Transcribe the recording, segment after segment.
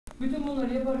Bütün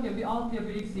bunları yaparken bir altyapı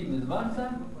eksiğimiz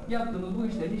varsa yaptığımız bu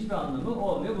işlerin hiçbir anlamı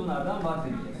olmuyor. Bunlardan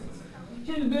bahsedeceğiz.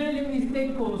 Şimdi dönelim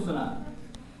istek konusuna.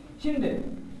 Şimdi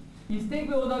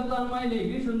istek ve odaklanma ile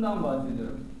ilgili şundan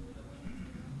bahsediyorum.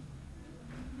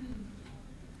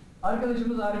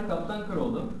 Arkadaşımız Arif Kaptan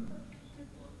Kıroğlu.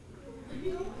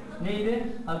 Neydi?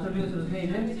 Hatırlıyorsunuz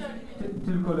neydi?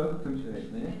 Türkolog, Türkçe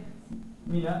öğretmeni.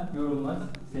 Mina Yorulmaz,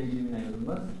 sevgili Mina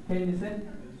Yorulmaz. Kendisi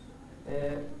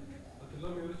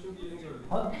hatırlamıyoruz çünkü yeni gördük.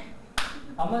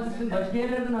 Ama sizin başka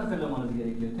yerlerden hatırlamanız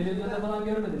gerekiyor. Televizyonda falan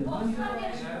görmediniz mi?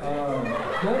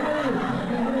 Görmediniz.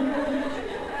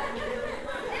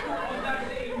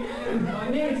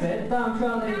 Neyse, tamam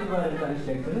şu anda itibaren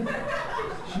tanışacaksınız.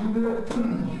 Şimdi ben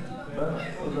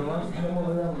o zaman hem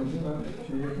olayı anlatayım, ben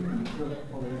şey yapayım mı?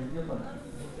 Olayı yapalım.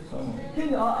 Tamam.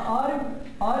 Şimdi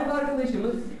Arif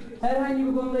arkadaşımız herhangi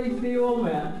bir konuda isteği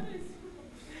olmayan,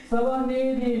 sabah ne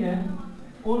yediğini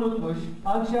unutmuş,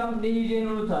 akşam ne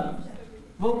yiyeceğini unutan,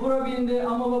 vapura bindi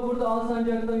ama vapurda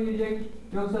Alsancak'ta mı inecek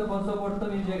yoksa pasaportta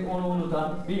mı inecek onu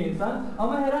unutan bir insan.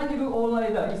 Ama herhangi bir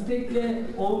olayda istekli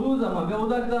olduğu zaman ve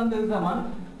odaklandığı zaman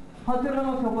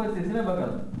hatırlama kapasitesine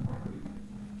bakalım.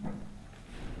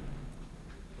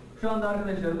 Şu anda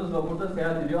arkadaşlarımız vapurda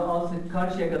seyahat ediyor.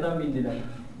 Karşıyaka'dan bindiler.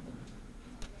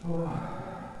 Oh.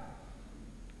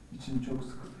 İçim çok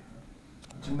sıkıldı.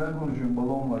 İçimden konuşuyorum.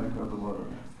 Balon var yukarıda bu arada.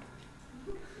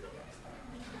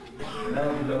 Ne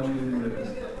yapacağımı bilmiyorum.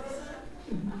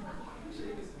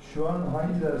 Şu an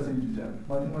hangi derse gideceğim?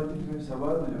 Matematik mi? Sabah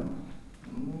diyorum.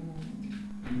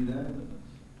 İyi de.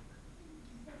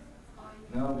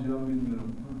 Ne yapacağımı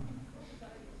bilmiyorum.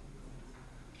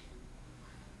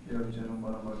 Ya canım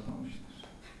bana bakmamıştır.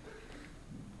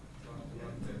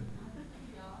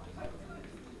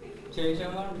 Çay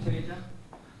içen var mı? Çay içen?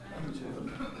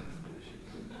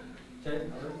 Çay?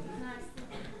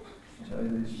 Çay da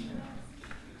içmiyor.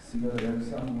 Sigara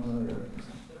yaksam mı,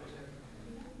 yakmasam?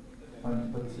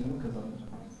 Antipatisini mi kazanır?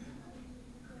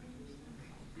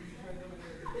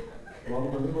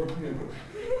 Vallahi bakıyor.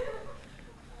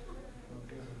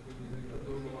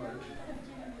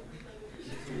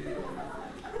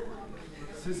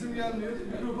 Sesim gelmiyor.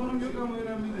 Mikrofonum yok ama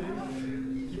önemli değil.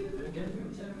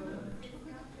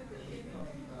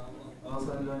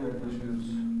 Alsancak'a yaklaşıyoruz.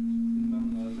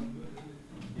 Bilmem lazım.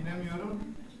 İnemiyorum.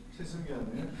 Sesim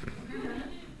gelmiyor.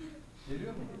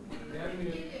 Geliyor mu?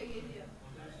 Gelmiyor. Geliyor.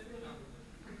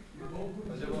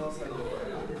 Acaba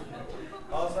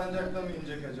Alsancak'ta mı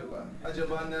inecek acaba?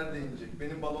 Acaba nerede inecek?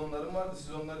 Benim balonlarım vardı.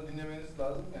 Siz onları dinlemeniz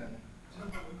lazım yani.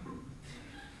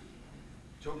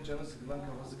 Çok canı sıkılan,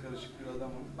 kafası karışık bir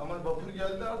adamım. Ama vapur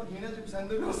geldi artık. Minacığım sen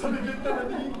de biraz hareketler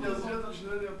hadi yazacağız, bir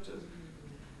şeyler yapacağız.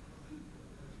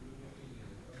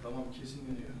 Tamam, kesin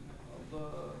iniyor.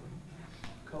 Allah!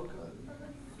 Kalk hadi.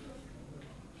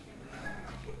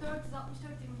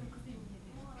 464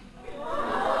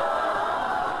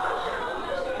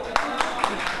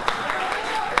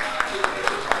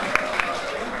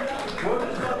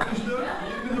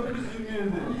 29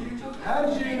 27.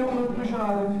 Her şeyini unutmuş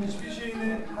Arif. Hiçbir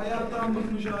şeyini hayattan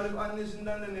bıkmış Arif.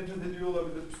 Annesinden de nefret ediyor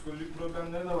olabilir. Psikolojik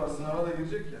problemleri de var. Sınava da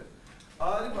girecek ya.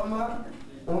 Arif ama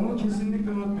onu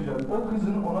kesinlikle unutmayacak. O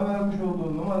kızın ona vermiş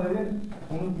olduğu numarayı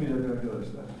unutmayacak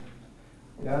arkadaşlar.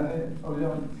 Yani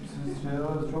hocam siz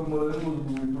çok moralim bozuldu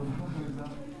bu mikrofon.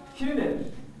 Şimdi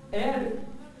eğer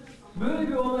böyle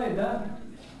bir olayda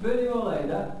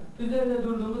üzerinde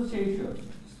durduğumuz şey şu.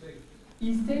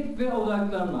 İstek ve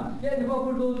odaklanma. Yani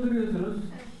vapurda oturuyorsunuz.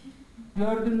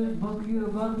 Gördünüz,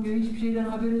 bakmıyor, hiçbir şeyden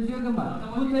haberiniz yok ama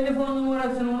bu telefon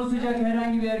numarasını unutacak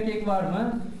herhangi bir erkek var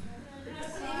mı?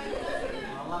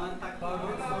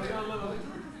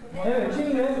 Evet,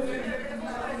 şimdi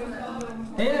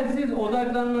eğer siz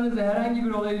odaklanmanızı herhangi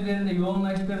bir olay üzerinde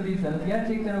yoğunlaştırdıysanız,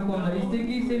 gerçekten o konuda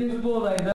istekliyseniz bu olayda